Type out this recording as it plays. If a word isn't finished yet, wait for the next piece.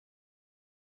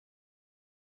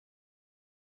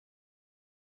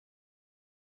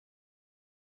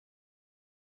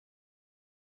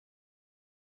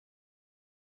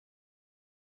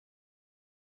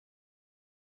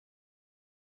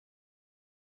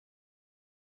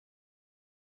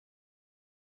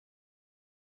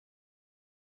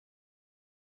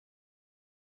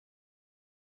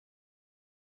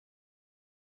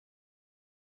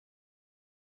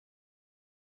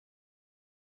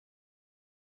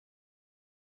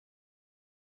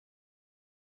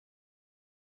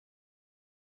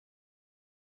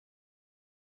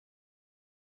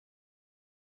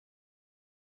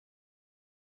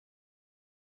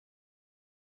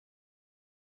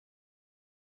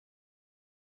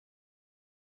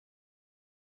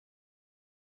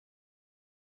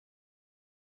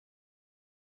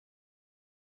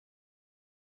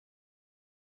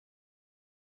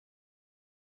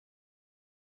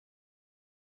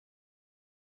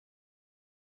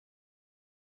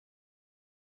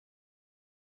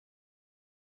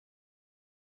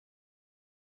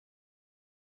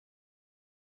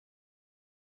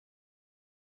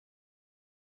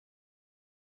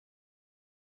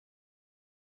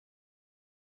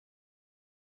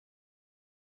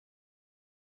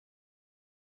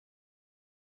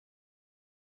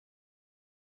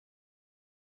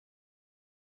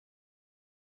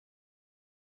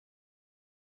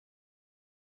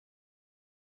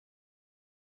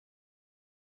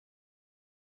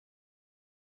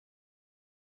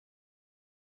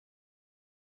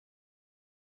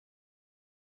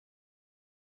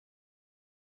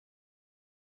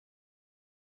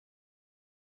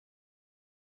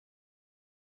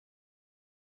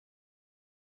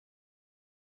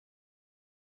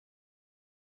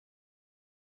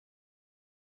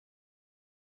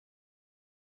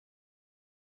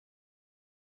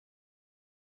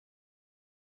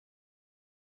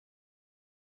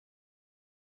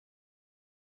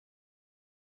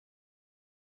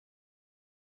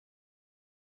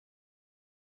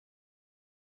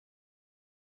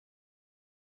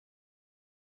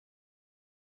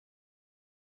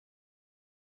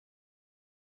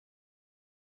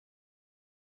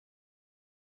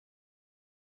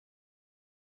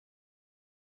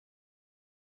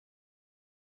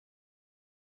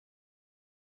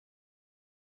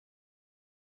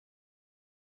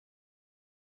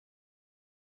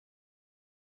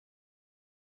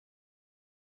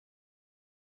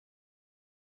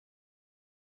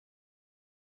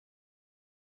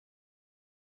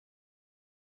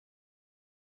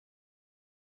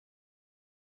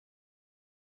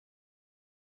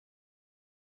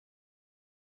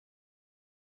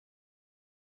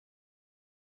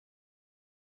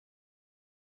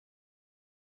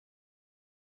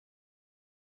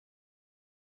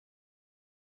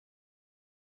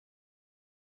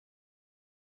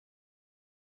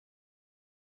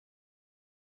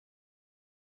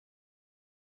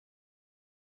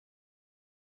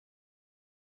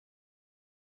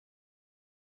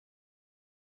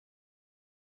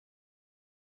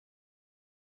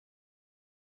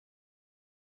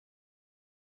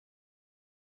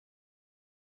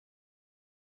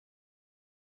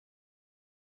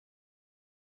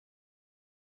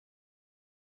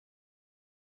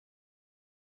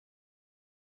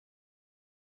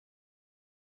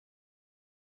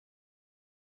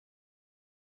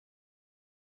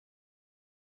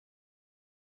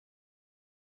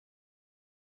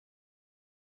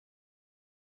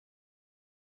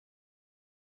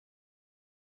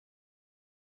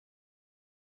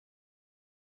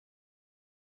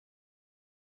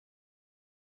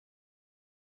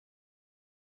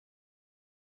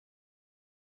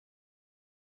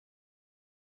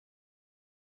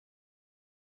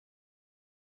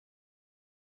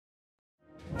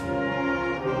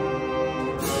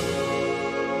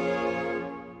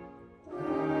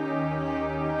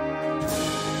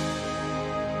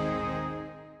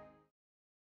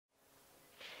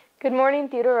Good morning,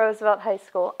 Theodore Roosevelt High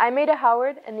School. I'm Ada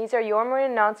Howard, and these are your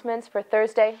morning announcements for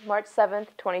Thursday, March 7th,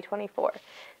 2024.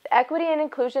 The Equity and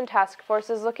Inclusion Task Force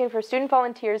is looking for student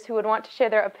volunteers who would want to share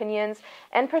their opinions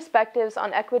and perspectives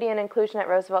on equity and inclusion at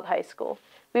Roosevelt High School.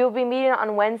 We will be meeting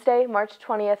on Wednesday, March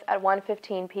 20th at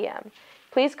 1:15 p.m.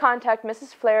 Please contact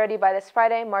Mrs. Flaherty by this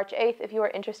Friday, March 8th, if you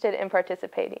are interested in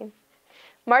participating.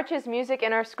 March is Music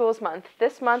in Our Schools Month.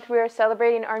 This month we are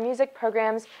celebrating our music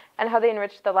programs and how they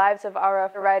enrich the lives of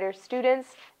our riders,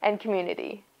 students, and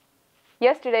community.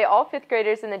 Yesterday, all 5th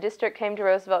graders in the district came to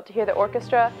Roosevelt to hear the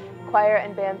orchestra, choir,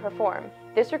 and band perform.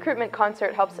 This recruitment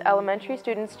concert helps elementary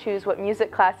students choose what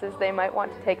music classes they might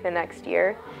want to take the next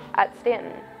year at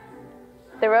Stanton.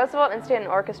 The Roosevelt and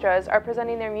Stanton Orchestras are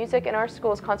presenting their Music in Our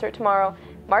Schools concert tomorrow,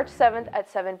 March 7th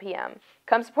at 7 p.m.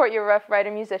 Come support your Rough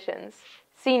Rider musicians.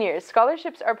 Seniors,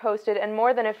 scholarships are posted and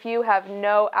more than a few have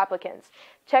no applicants.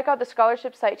 Check out the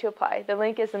scholarship site to apply. The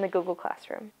link is in the Google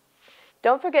Classroom.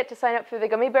 Don't forget to sign up for the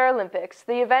Gummy Bear Olympics.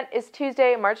 The event is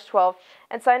Tuesday, March 12th,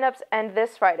 and sign-ups end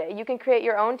this Friday. You can create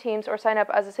your own teams or sign up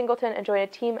as a singleton and join a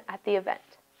team at the event.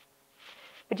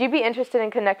 Would you be interested in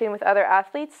connecting with other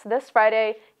athletes? This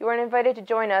Friday, you are invited to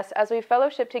join us as we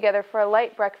fellowship together for a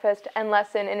light breakfast and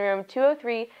lesson in room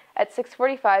 203 at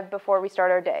 6:45 before we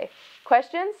start our day.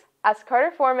 Questions? Ask Carter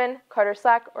Foreman, Carter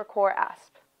Slack, or Core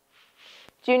ASP.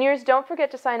 Juniors, don't forget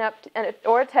to sign up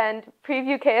or attend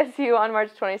Preview KSU on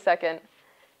March 22nd.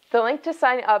 The link to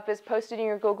sign up is posted in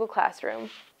your Google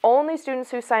Classroom. Only students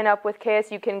who sign up with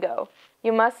KSU can go.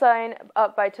 You must sign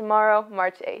up by tomorrow,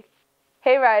 March 8th.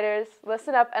 Hey riders,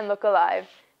 listen up and look alive.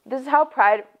 This is how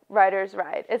Pride riders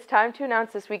ride. It's time to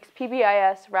announce this week's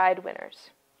PBIS ride winners.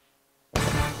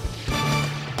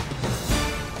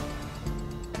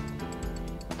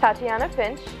 Tatiana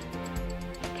Finch,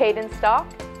 Caden Stock,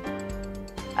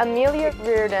 Amelia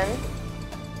Reardon,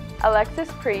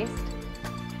 Alexis Priest,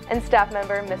 and staff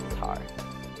member Mrs. Haar.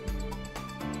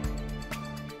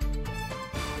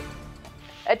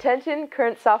 Attention,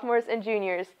 current sophomores and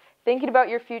juniors, thinking about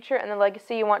your future and the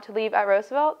legacy you want to leave at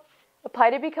Roosevelt?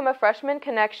 Apply to become a Freshman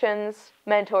Connections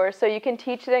mentor so you can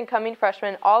teach the incoming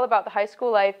freshmen all about the high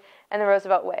school life and the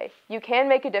Roosevelt way. You can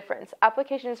make a difference.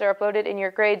 Applications are uploaded in your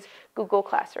grade's Google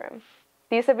Classroom.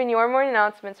 These have been your morning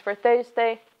announcements for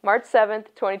Thursday, March 7th,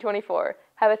 2024.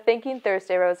 Have a thinking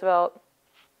Thursday, Roosevelt.